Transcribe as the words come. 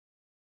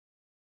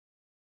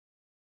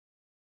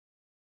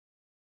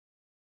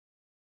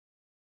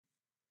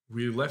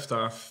We left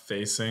off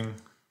facing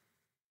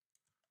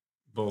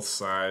both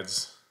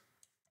sides,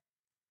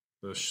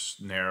 the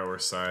narrower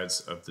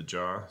sides of the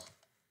jaw.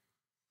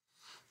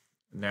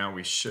 Now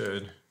we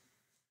should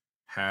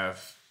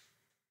have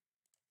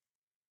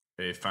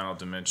a final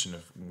dimension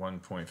of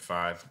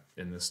 1.5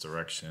 in this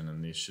direction,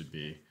 and these should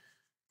be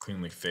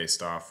cleanly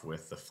faced off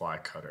with the fly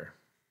cutter.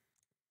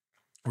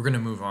 We're going to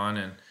move on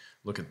and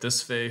look at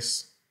this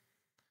face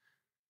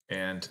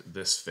and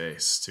this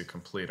face to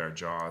complete our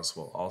jaws.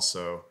 We'll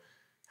also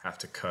have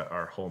to cut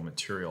our whole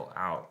material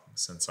out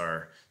since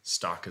our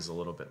stock is a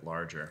little bit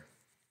larger.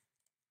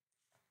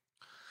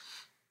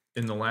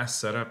 In the last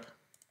setup,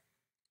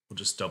 we'll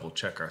just double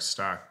check our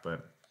stock,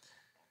 but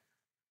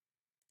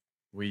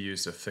we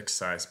used a fixed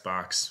size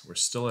box. We're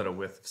still at a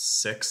width of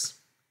 6.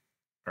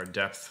 Our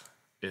depth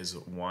is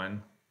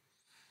 1.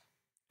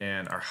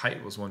 And our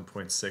height was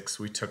 1.6.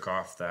 We took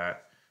off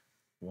that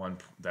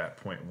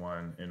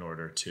 0.1 in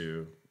order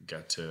to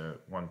get to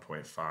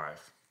 1.5.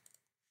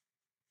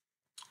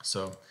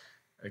 So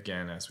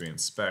again, as we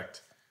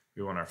inspect,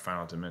 we want our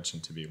final dimension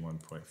to be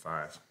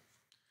 1.5.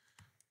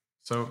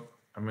 So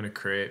I'm going to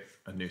create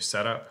a new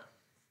setup.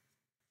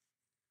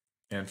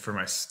 And for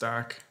my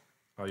stock,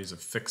 I'll use a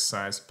fixed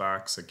size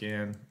box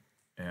again.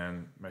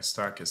 And my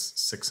stock is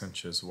 6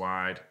 inches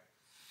wide.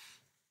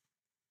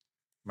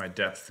 My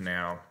depth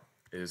now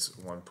is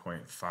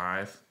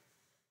 1.5.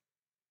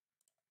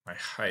 My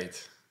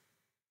height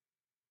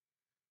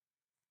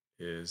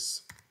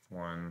is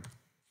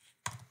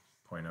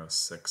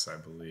 1.06, I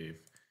believe.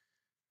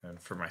 And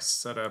for my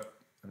setup,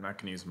 I'm not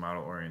going to use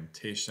model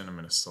orientation. I'm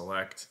going to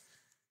select.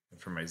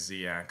 And for my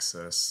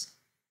z-axis,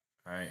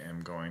 I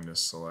am going to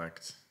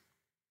select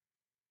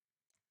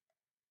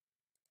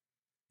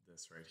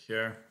this right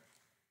here.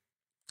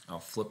 I'll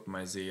flip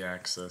my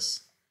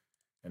z-axis.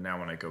 And now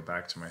when I go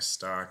back to my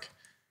stock,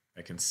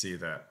 I can see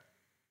that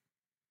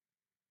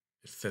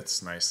it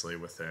fits nicely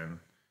within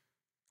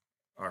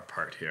our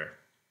part here.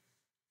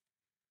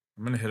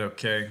 I'm going to hit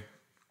OK,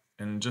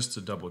 and just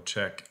to double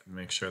check and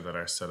make sure that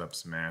our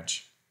setups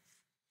match,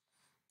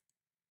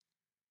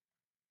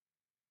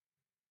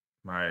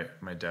 my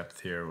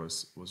depth here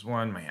was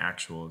 1, my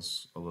actual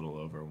is a little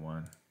over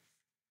 1.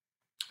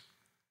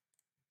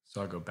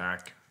 So I'll go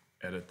back,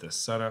 edit this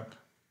setup.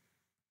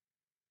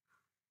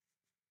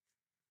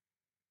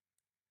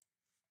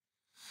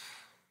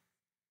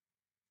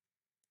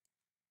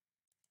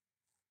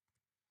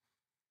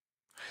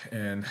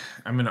 And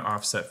I'm going to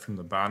offset from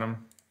the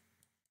bottom,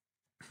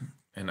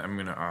 and I'm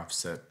going to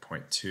offset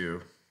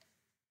 0.2.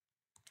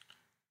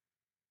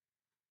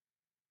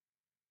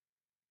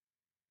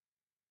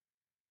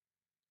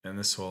 And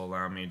this will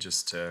allow me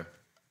just to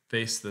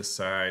face this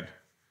side,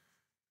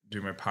 do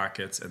my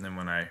pockets, and then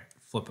when I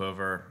flip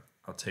over,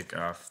 I'll take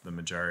off the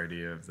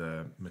majority of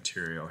the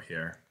material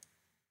here.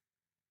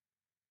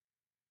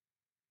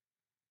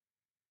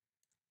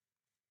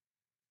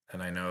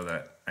 And I know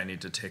that I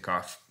need to take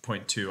off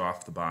 0.2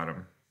 off the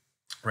bottom.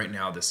 Right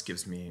now this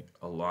gives me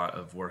a lot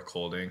of work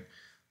holding,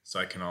 so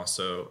I can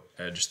also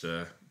edge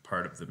the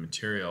part of the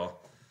material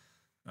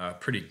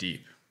pretty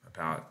deep,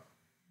 about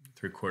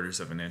 3/4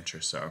 of an inch or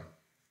so.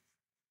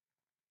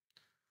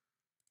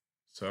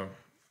 So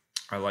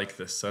I like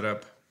this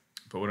setup,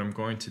 but what I'm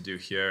going to do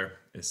here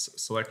is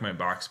select my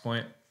box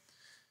point,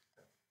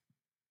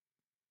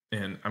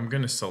 and I'm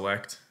going to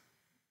select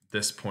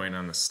this point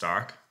on the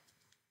stock.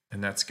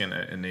 And that's going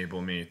to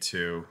enable me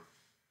to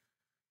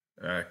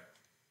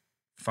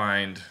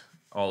find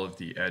all of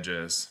the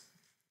edges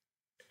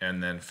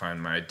and then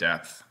find my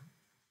depth.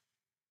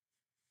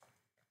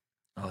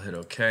 I'll hit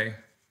OK.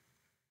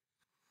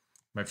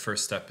 My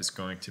first step is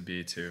going to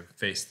be to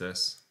face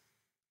this.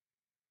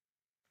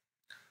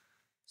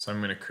 So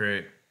I'm going to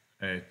create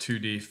a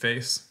 2D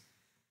face,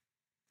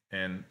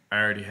 and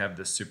I already have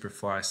the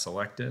Superfly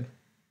selected.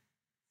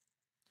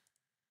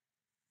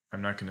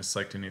 I'm not going to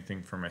select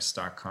anything for my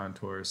stock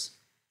contours.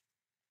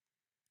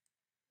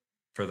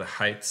 For the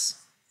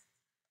heights,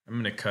 I'm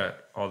going to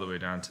cut all the way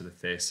down to the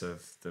face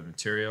of the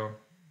material.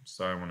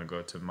 So I want to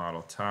go to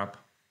Model Top.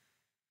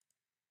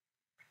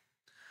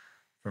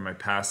 For my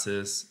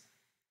passes,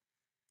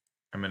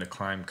 I'm going to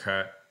climb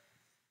cut.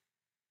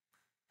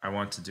 I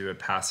want to do a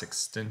pass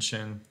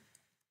extension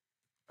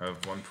of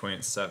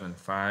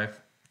 1.75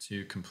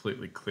 to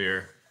completely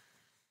clear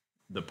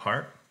the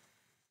part.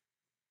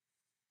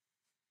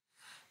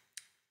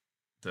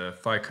 The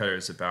fly cutter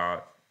is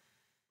about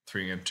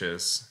 3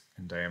 inches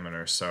in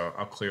diameter, so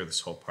I'll clear this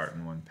whole part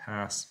in one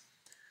pass.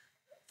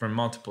 For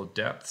multiple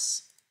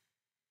depths,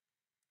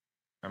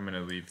 I'm going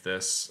to leave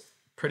this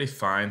pretty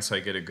fine so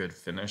I get a good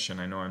finish, and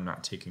I know I'm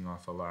not taking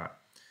off a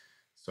lot.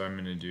 So I'm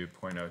going to do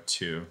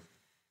 0.02.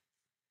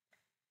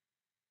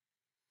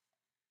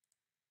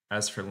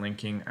 As for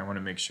linking, I want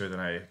to make sure that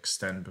I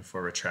extend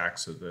before retract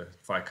so the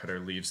fly cutter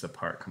leaves the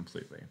part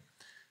completely.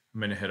 I'm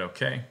going to hit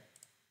OK.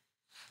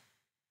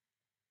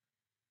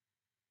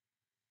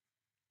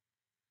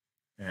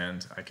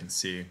 And I can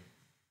see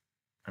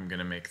I'm going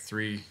to make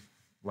 3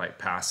 light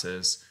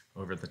passes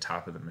over the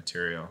top of the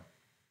material.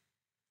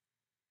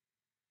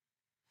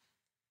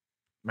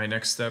 my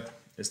next step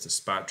is to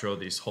spot drill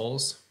these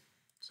holes.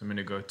 So I'm going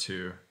to go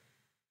to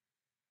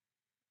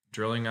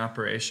drilling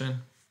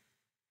operation.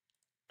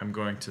 I'm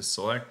going to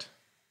select,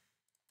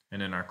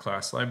 and in our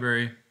class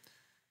library,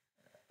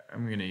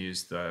 I'm going to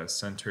use the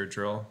center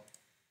drill,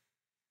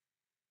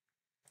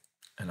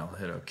 and I'll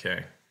hit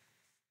OK.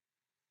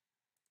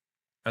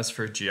 As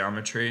for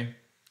geometry,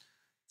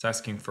 it's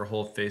asking for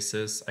hole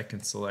faces. I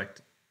can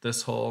select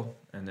this hole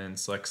and then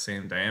select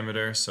same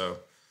diameter, so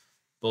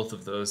both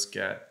of those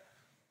get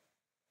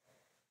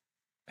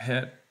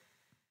hit.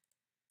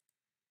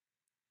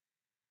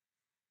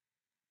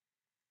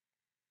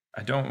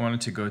 I don't want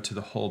it to go to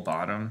the whole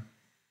bottom.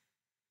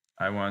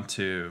 I want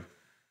to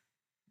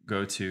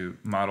go to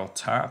model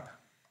top,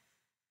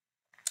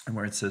 and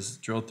where it says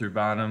drill through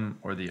bottom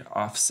or the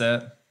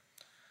offset,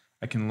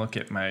 I can look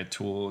at my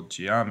tool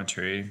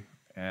geometry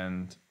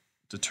and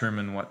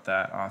determine what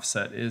that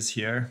offset is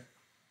here.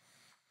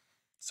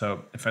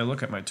 So if I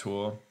look at my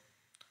tool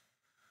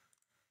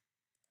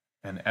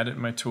and edit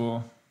my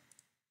tool,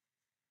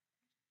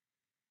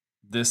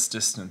 this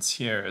distance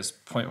here is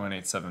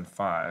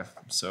 0.1875.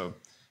 So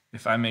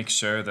if I make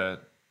sure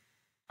that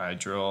I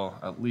drill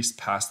at least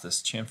past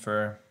this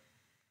chamfer,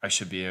 I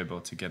should be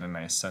able to get a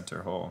nice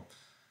center hole.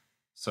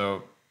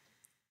 So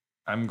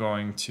I'm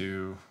going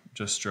to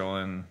just drill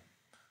in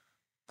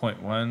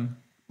 0.1,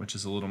 which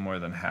is a little more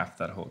than half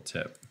that whole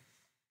tip.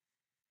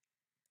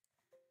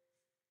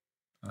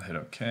 I'll hit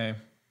OK.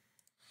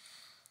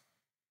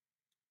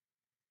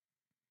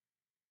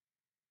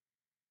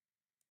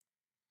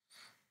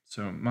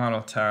 So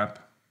model tap,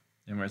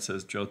 and where it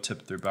says drill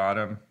tip through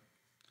bottom,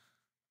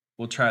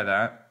 we'll try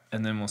that,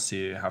 and then we'll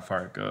see how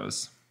far it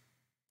goes.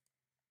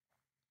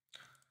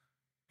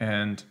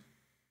 And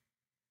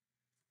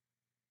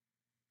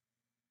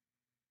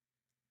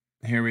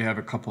here we have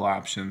a couple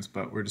options,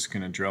 but we're just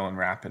going to drill and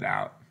wrap it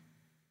out.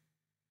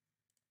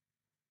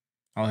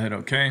 I'll hit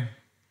OK.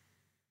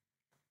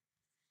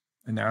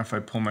 And now if I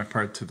pull my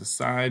part to the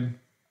side,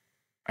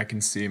 I can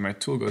see my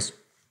tool goes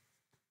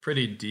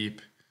pretty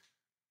deep.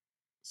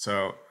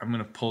 So I'm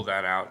going to pull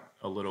that out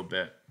a little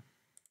bit.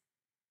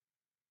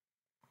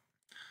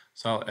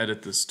 So I'll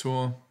edit this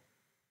tool.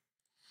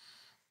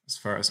 As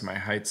far as my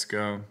heights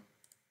go,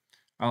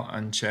 I'll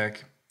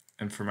uncheck.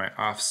 And for my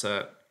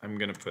offset, I'm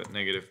going to put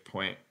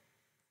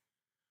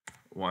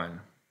 -0.1.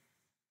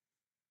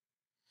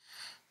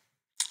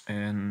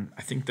 And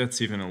I think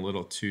that's even a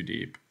little too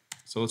deep.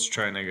 So let's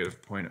try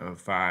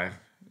 -0.05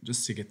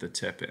 just to get the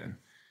tip in.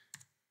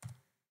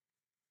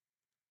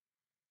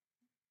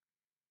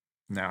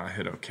 Now I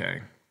hit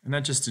OK. And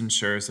that just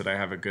ensures that I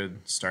have a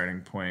good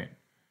starting point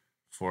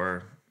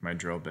for my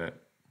drill bit.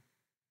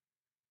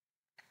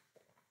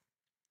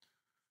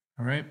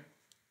 All right,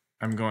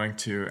 I'm going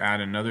to add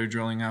another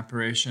drilling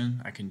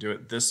operation. I can do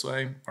it this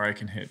way, or I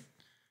can hit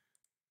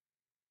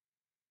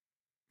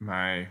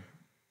my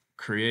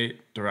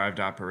create derived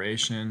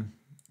operation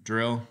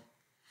drill,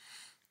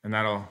 and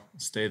that'll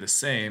stay the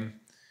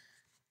same.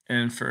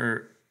 And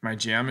for my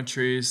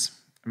geometries,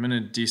 I'm going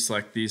to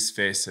deselect these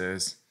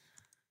faces,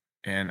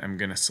 and I'm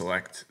going to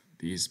select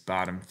these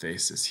bottom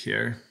faces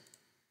here.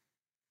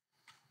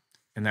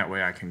 And that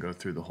way I can go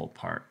through the whole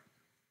part.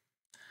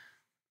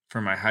 For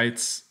my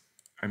heights,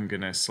 I'm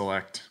going to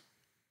select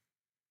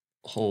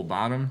whole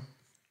bottom,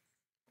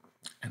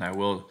 and I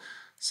will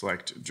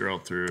select drill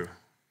through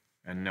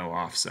and no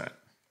offset.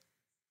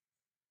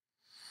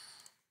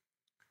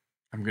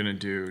 I'm going to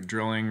do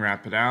drilling,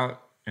 wrap it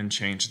out, and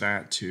change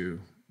that to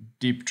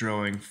deep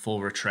drilling,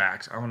 full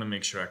retract. I want to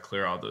make sure I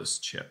clear all those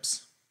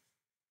chips.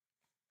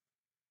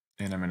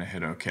 And I'm going to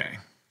hit OK.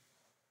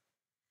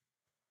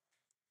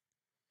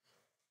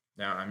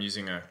 Now I'm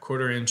using a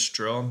 1/4 inch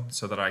drill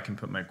so that I can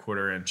put my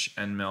 1/4 inch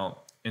end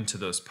mill into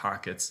those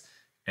pockets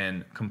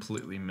and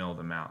completely mill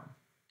them out.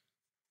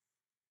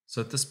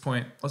 So at this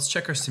point, let's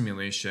check our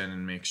simulation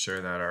and make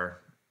sure that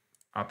our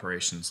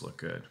operations look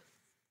good.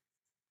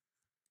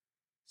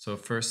 So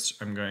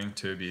first I'm going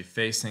to be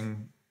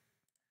facing,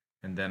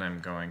 and then I'm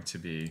going to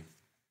be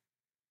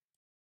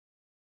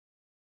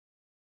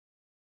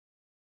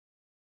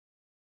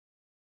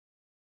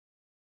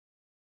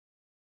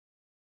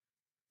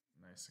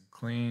nice and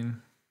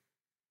clean.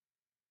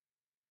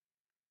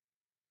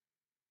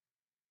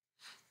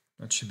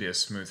 That should be a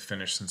smooth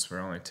finish since we're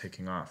only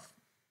taking off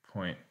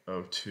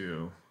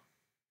 0.02.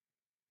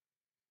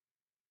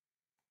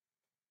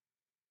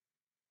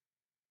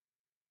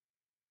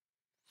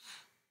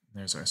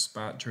 There's our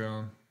spot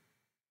drill.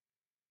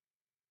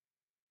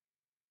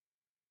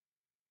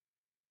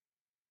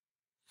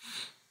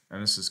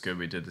 And this is good,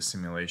 we did the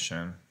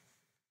simulation.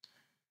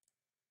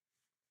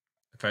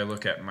 If I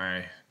look at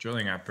my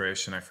drilling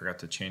operation, I forgot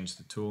to change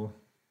the tool.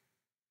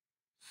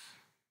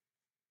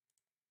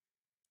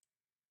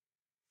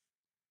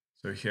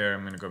 So here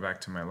I'm going to go back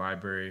to my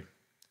library,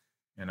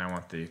 and I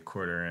want the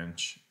 1/4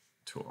 inch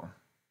tool.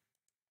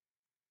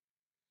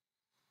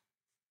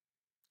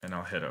 And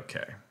I'll hit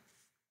OK.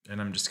 And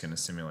I'm just going to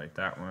simulate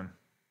that one.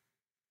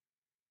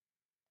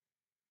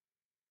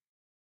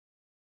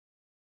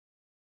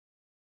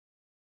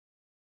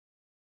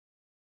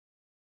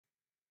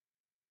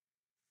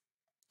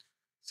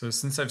 So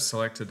since I've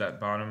selected that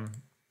bottom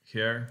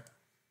here,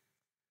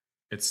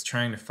 it's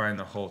trying to find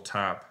the whole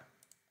top.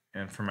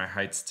 And for my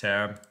heights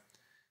tab,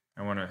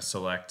 I want to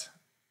select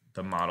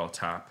the model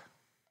top.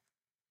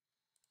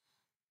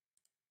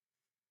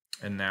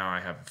 And now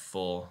I have a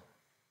full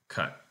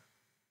cut.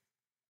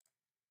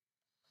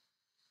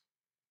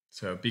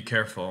 So be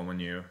careful when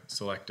you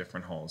select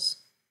different holes.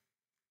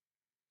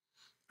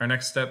 Our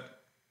next step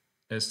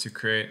is to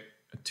create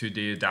a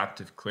 2D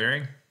adaptive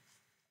clearing.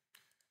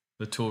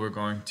 The tool we're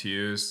going to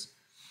use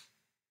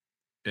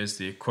is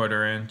the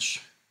 1/4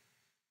 inch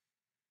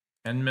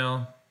end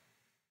mill,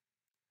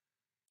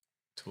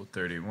 tool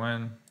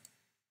 31.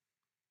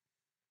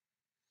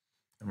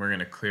 And we're going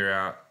to clear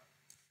out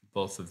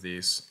both of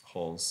these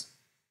holes.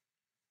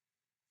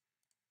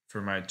 For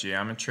my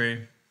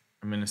geometry,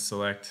 I'm going to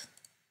select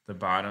the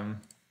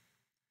bottom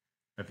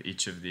of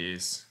each of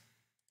these.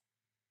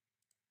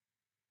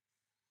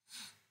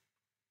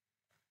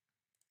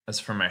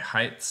 As for my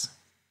heights,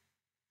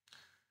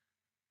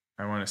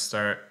 I want to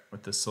start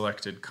with the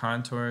selected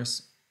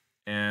contours,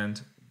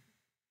 and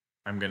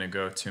I'm going to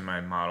go to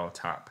my model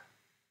top.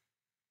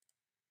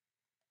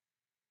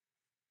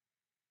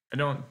 I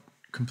don't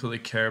completely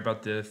care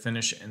about the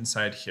finish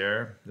inside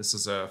here. This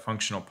is a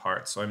functional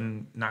part, so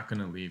I'm not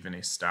going to leave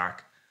any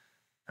stock.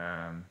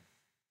 I'm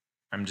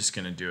just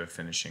going to do a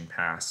finishing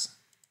pass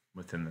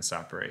within this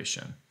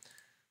operation.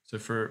 So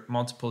for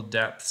multiple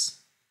depths,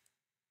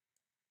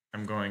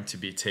 I'm going to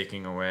be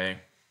taking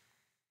away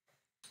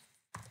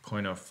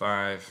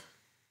 0.05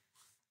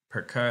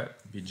 per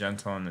cut. Be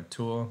gentle on the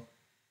tool.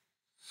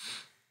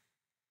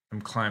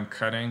 I'm climb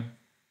cutting,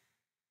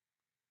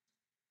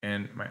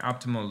 and my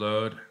optimal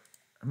load,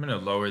 I'm going to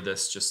lower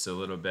this just a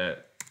little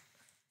bit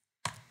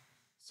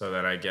so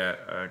that I get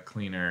a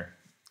cleaner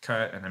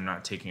cut and I'm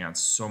not taking out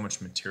so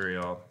much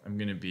material. I'm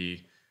going to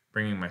be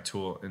bringing my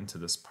tool into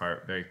this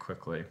part very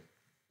quickly.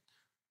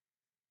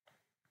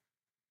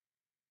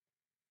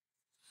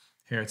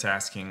 Here it's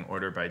asking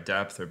order by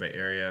depth or by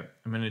area.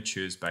 I'm going to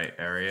choose by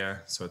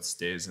area so it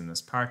stays in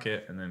this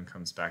pocket and then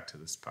comes back to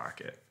this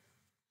pocket.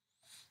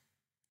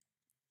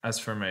 As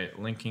for my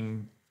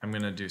linking, I'm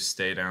going to do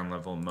stay down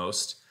level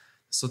most.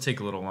 This will take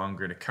a little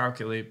longer to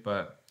calculate,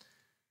 but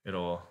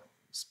it'll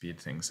speed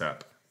things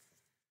up.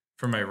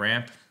 For my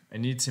ramp, I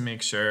need to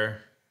make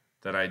sure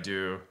that I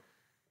do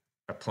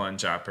a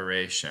plunge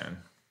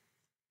operation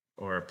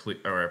or a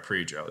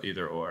pre-drill,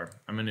 either or.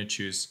 I'm going to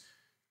choose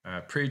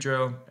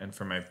pre-drill, and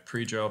for my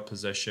pre-drill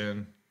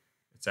position,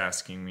 it's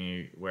asking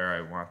me where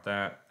I want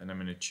that, and I'm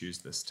going to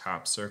choose this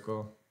top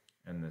circle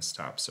and this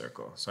top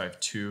circle. So I have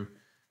two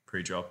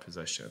pre-drill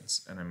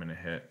positions, and I'm going to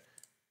hit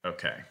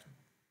OK.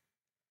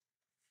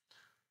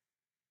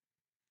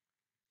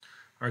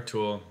 Our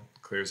tool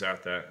clears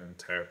out that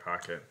entire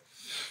pocket.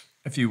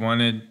 If you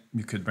wanted,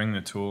 you could bring the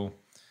tool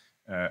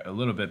a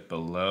little bit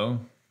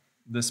below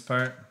this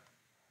part.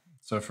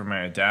 So for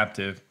my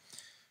adaptive,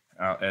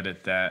 I'll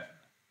edit that.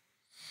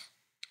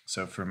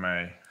 So for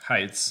my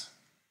heights,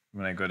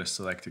 when I go to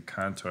selected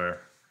contour,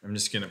 I'm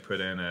just going to put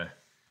in a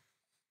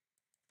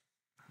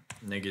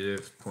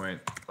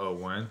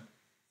 -0.01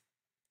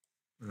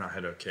 and I'll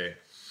hit OK.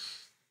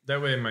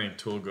 That way my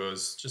tool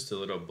goes just a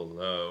little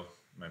below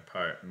my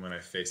part, and when I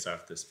face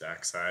off this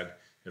backside,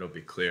 it'll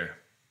be clear.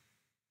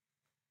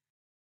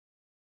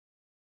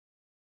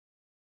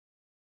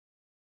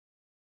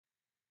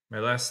 My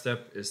last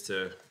step is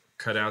to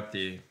cut out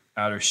the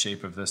outer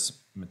shape of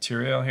this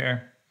material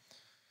here.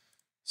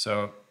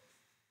 So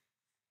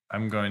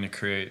I'm going to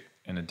create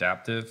an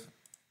adaptive,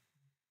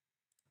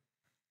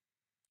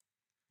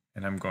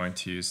 and I'm going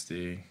to use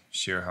the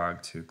shear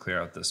hog to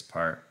clear out this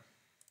part.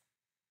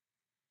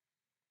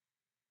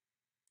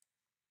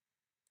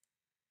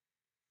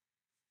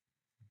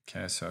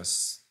 Okay, so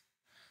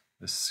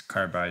this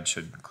carbide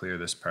should clear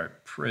this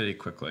part pretty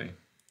quickly.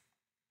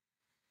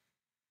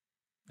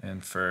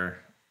 And for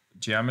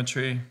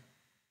geometry,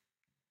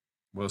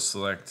 we'll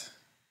select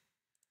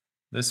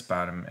this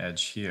bottom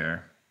edge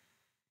here.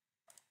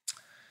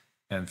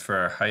 And for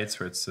our heights,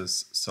 where it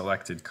says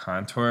selected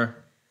contour,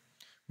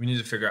 we need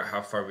to figure out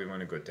how far we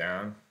want to go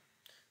down.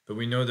 But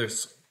we know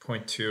there's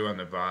 0.2 on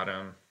the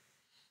bottom,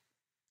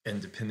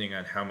 and depending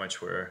on how much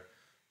we're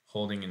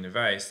holding in the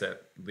vise,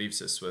 that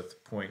leaves us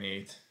with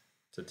 0.8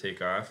 to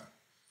take off.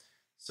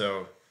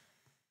 So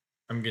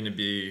I'm going to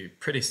be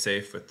pretty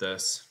safe with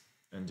this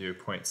and do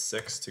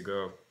 0.6 to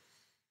go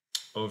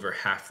over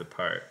half the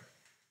part.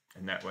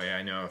 And that way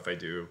I know if I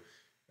do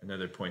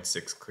another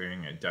 0.6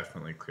 clearing, I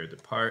definitely cleared the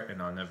part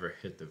and I'll never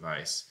hit the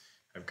vise.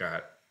 I've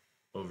got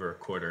over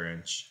 1/4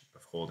 inch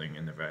of holding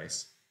in the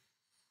vise.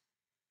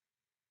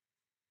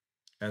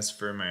 As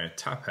for my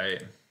top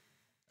height,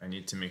 I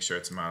need to make sure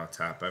it's a model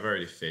top. I've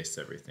already faced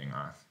everything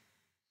off.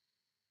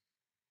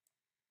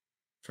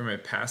 For my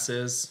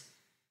passes,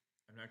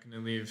 I'm not going to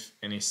leave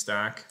any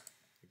stock.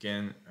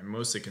 Again, I'm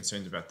mostly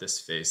concerned about this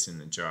face in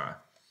the jaw.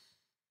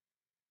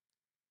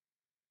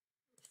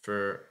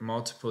 For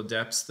multiple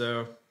depths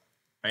though,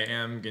 I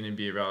am going to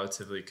be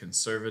relatively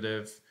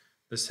conservative.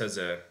 This has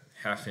a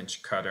 1/2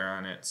 inch cutter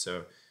on it,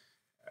 so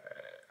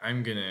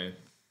I'm going to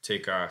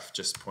take off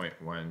just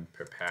 0.1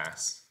 per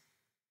pass.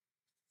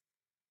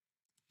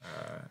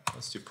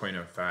 Let's do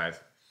 0.05.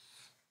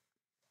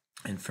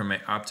 And for my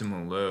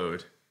optimal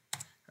load,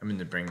 I'm going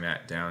to bring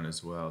that down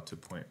as well to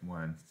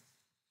 0.1.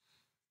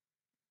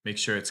 Make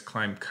sure it's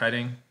climb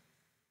cutting.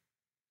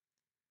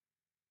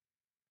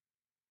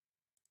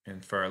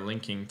 And for our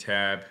linking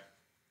tab,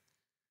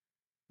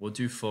 we'll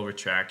do full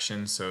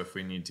retraction, so if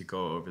we need to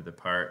go over the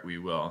part, we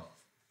will.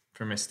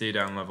 For my stay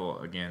down level,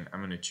 again, I'm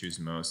going to choose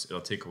most.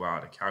 It'll take a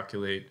while to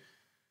calculate,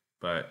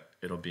 but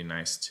it'll be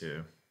nice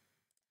to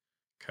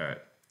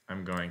cut.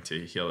 I'm going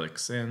to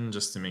helix in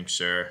just to make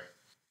sure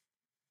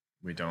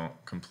we don't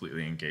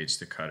completely engage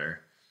the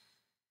cutter.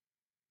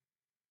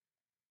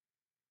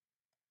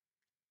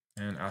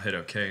 And I'll hit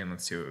OK and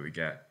let's see what we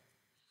get.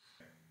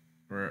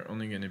 We're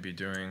only going to be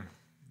doing,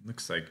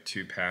 looks like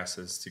 2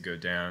 passes to go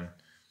down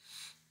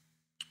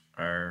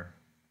our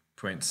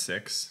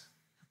 0.6,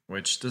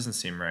 which doesn't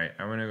seem right.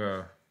 I want to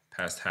go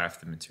past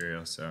half the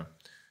material, so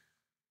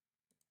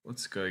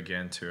let's go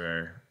again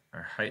to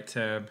our height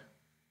tab.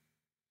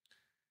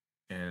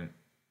 And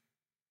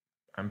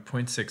I'm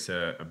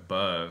 0.6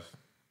 above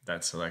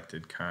that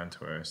selected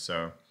contour,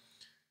 so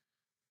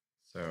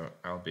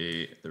I'll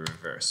be the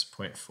reverse,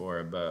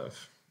 0.4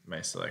 above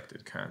my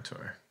selected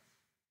contour.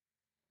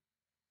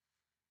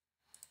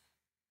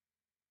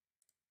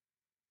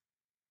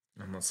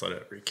 And let's let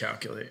it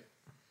recalculate.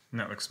 And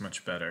that looks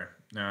much better.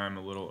 Now I'm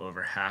a little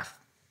over half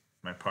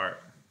my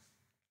part.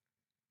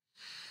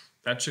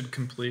 That should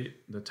complete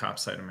the top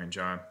side of my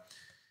job.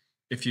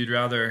 If you'd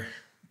rather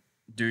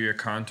do your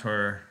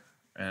contour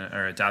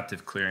or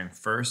adaptive clearing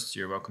first,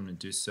 you're welcome to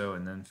do so,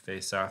 and then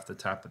face off the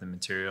top of the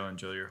material and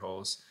drill your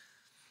holes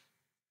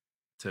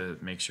to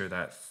make sure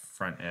that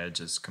front edge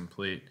is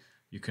complete.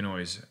 You can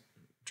always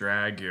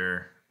drag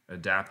your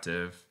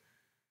adaptive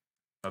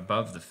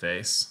above the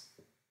face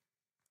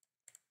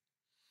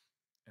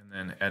and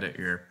then edit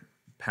your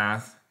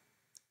path,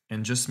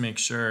 and just make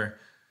sure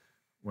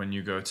when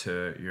you go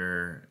to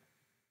your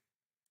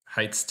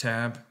heights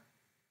tab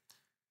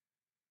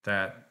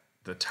that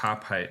the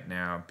top height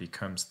now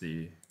becomes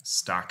the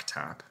stock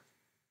top,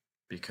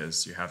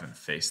 because you haven't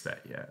faced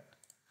that yet.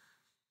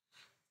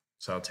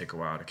 So it'll take a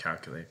while to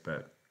calculate,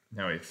 but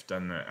now we've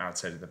done the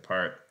outside of the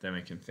part, then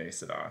we can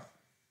face it off.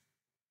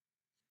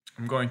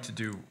 I'm going to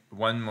do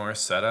one more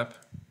setup.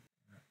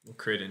 We'll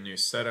create a new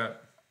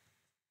setup.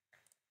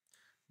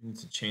 We need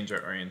to change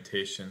our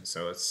orientation,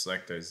 so let's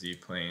select our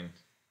Z-plane.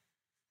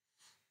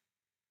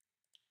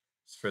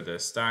 For the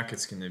stock,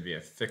 it's going to be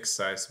a fixed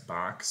size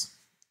box.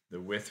 The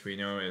width we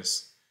know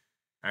is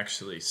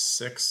actually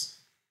 6.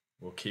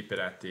 We'll keep it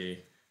at the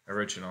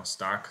original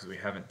stock because we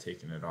haven't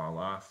taken it all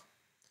off.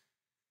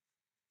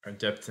 Our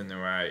depth in the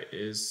Y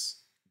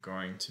is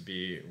going to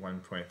be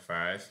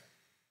 1.5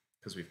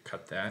 because we've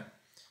cut that.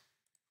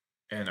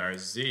 And our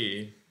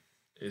Z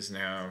is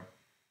now,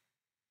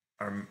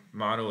 our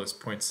model is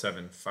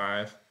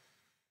 0.75.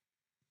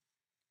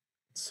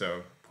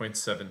 So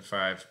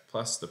 0.75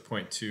 plus the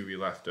 0.2 we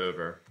left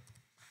over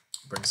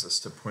brings us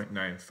to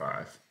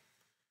 0.95.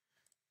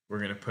 We're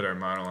going to put our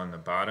model on the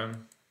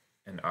bottom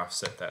and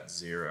offset that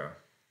 0.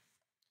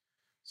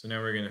 So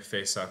now we're going to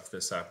face off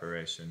this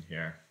operation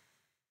here.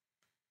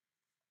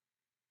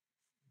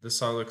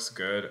 This all looks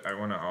good. I'm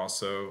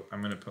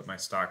going to put my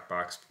stock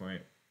box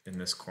point in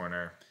this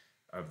corner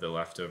of the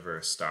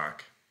leftover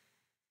stock.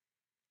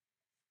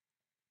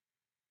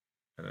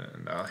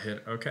 And I'll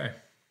hit OK.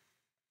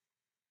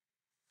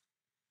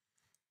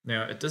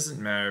 Now it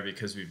doesn't matter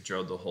because we've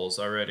drilled the holes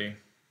already,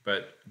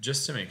 but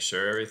just to make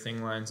sure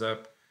everything lines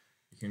up,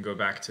 you can go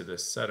back to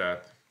this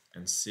setup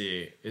and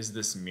see, is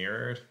this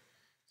mirrored?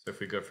 So if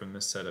we go from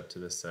this setup to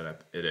this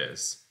setup, it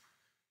is.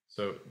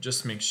 So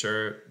just make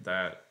sure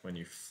that when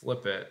you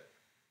flip it,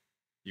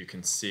 you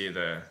can see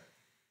the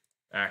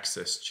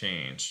axis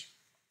change.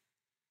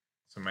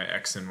 So my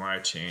X and Y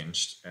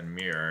changed and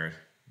mirrored,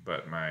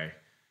 but my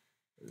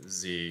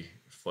Z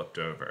flipped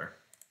over.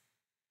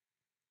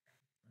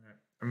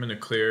 I'm going to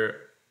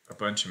clear a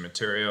bunch of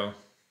material,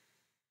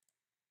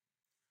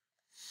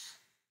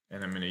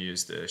 and I'm going to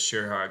use the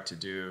shear hog to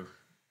do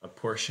a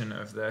portion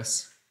of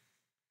this.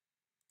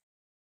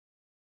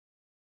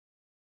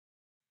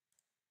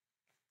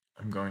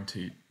 I'm going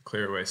to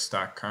clear away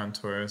stock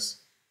contours.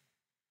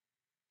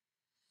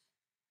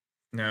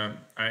 Now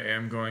I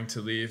am going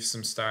to leave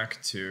some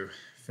stock to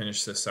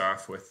finish this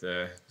off with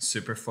the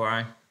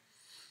Superfly.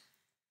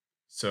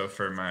 So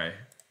for my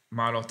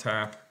model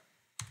top,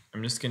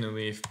 I'm just going to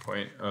leave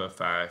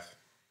 0.05.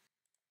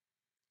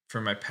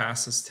 For my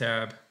passes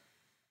tab,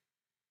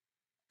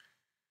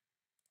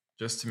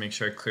 just to make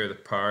sure I clear the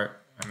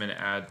part, I'm going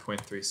to add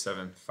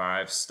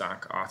 0.375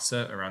 stock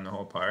offset around the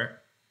whole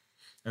part.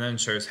 And that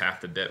ensures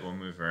half the bit will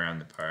move around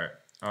the part.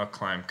 I'll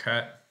climb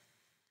cut,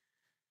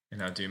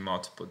 and I'll do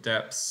multiple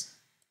depths.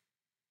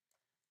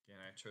 Again,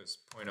 I chose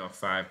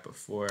 0.05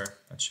 before,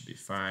 that should be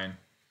fine.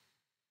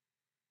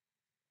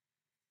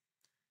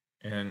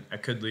 And I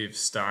could leave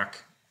stock,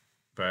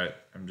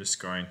 but I'm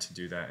just going to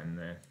do that in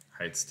the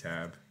heights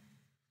tab.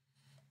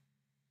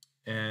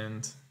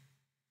 And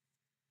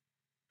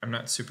I'm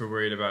not super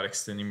worried about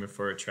extending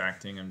before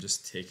retracting. I'm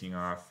just taking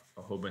off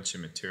a whole bunch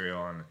of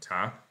material on the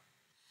top.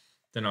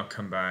 Then I'll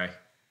come by,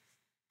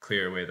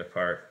 clear away the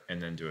part,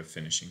 and then do a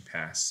finishing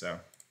pass. So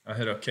I'll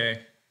hit OK.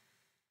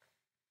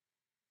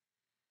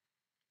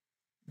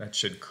 That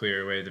should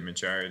clear away the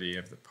majority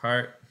of the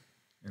part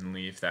and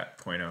leave that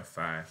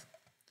 0.05.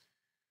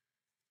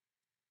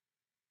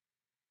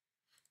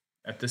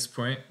 At this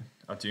point,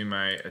 I'll do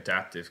my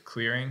adaptive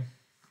clearing.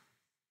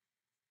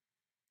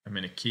 I'm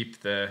going to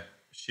keep the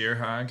shear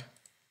hog.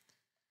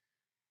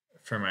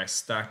 For my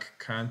stock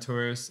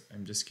contours,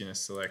 I'm just going to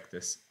select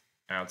this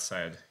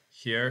outside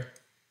here.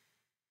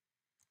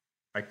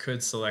 I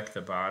could select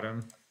the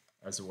bottom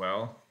as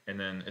well, and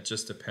then it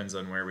just depends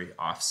on where we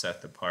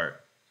offset the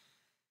part.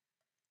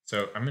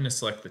 So I'm going to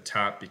select the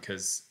top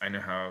because I know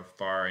how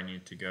far I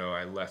need to go.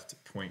 I left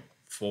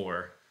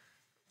 0.4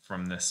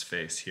 from this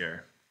face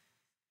here.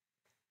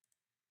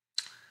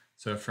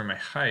 So for my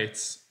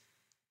heights,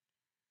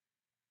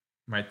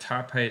 my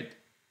top height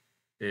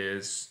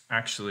is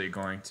actually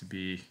going to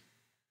be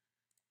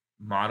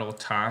model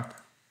top,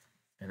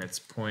 and it's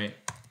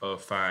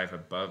 0.05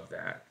 above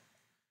that.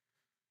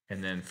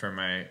 And then for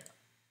my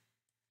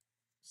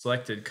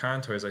selected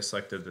contours, I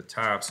selected the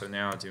top, so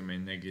now I'll do my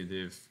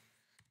negative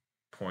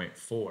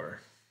 0.4.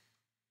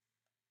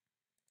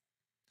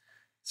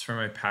 As for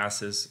my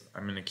passes,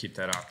 I'm going to keep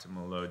that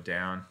optimal load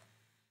down.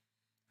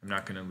 I'm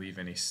not going to leave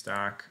any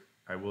stock.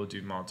 I will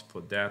do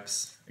multiple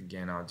depths.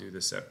 Again, I'll do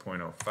this at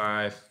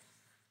 0.05,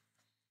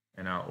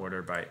 and I'll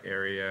order by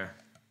area,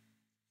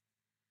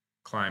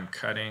 climb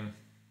cutting,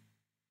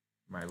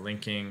 my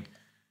linking,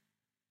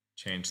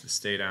 change the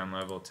stay down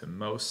level to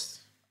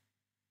most,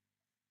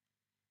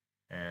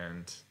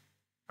 and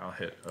I'll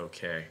hit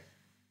OK.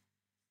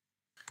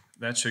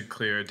 That should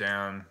clear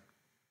down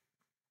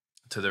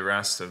to the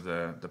rest of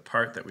the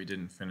part that we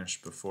didn't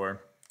finish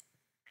before.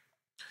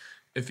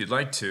 If you'd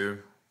like to,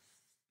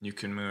 you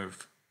can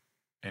move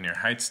in your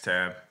heights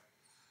tab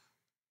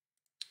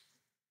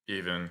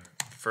even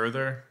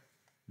further,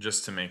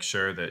 just to make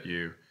sure that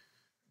you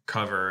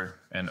cover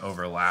and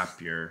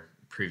overlap your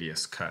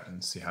previous cut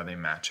and see how they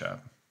match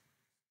up.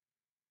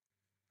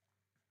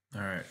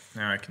 All right,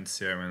 now I can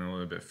see I went a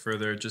little bit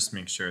further. Just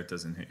make sure it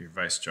doesn't hit your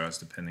vice jaws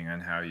depending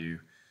on how you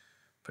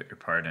put your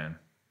part in.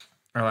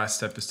 Our last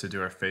step is to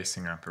do our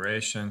facing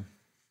operation.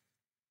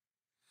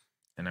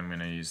 And I'm going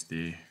to use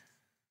the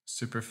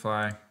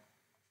Superfly.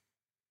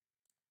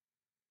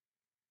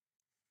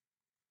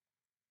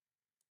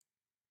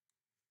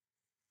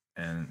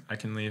 And I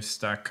can leave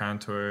stock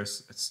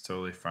contours, it's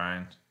totally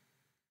fine.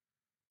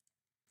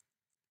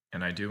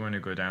 And I do want to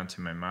go down to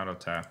my model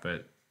top,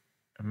 but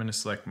I'm going to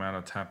select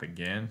model top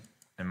again,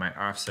 and my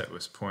offset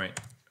was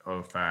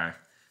 0.05.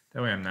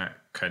 That way I'm not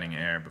cutting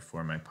air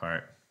before my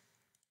part.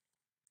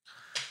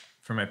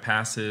 For my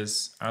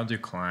passes, I'll do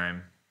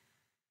climb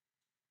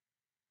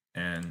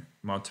and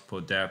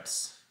multiple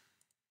depths.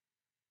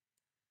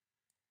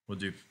 We'll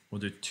do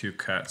 2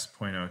 cuts,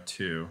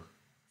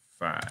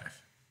 0.025.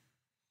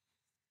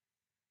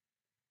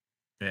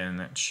 And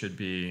that should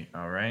be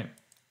all right.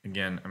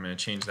 Again, I'm going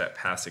to change that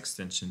pass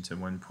extension to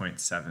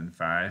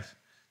 1.75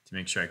 to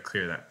make sure I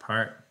clear that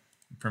part.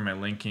 For my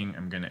linking,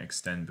 I'm going to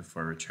extend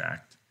before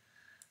retract.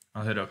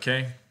 I'll hit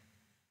OK.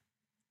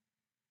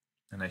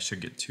 And I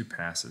should get 2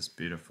 passes.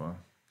 Beautiful.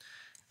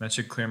 That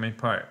should clear my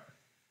part.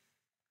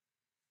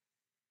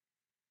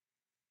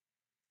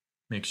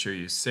 Make sure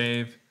you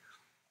save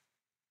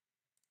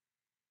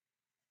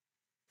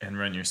and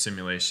run your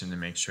simulation to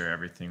make sure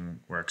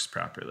everything works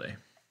properly.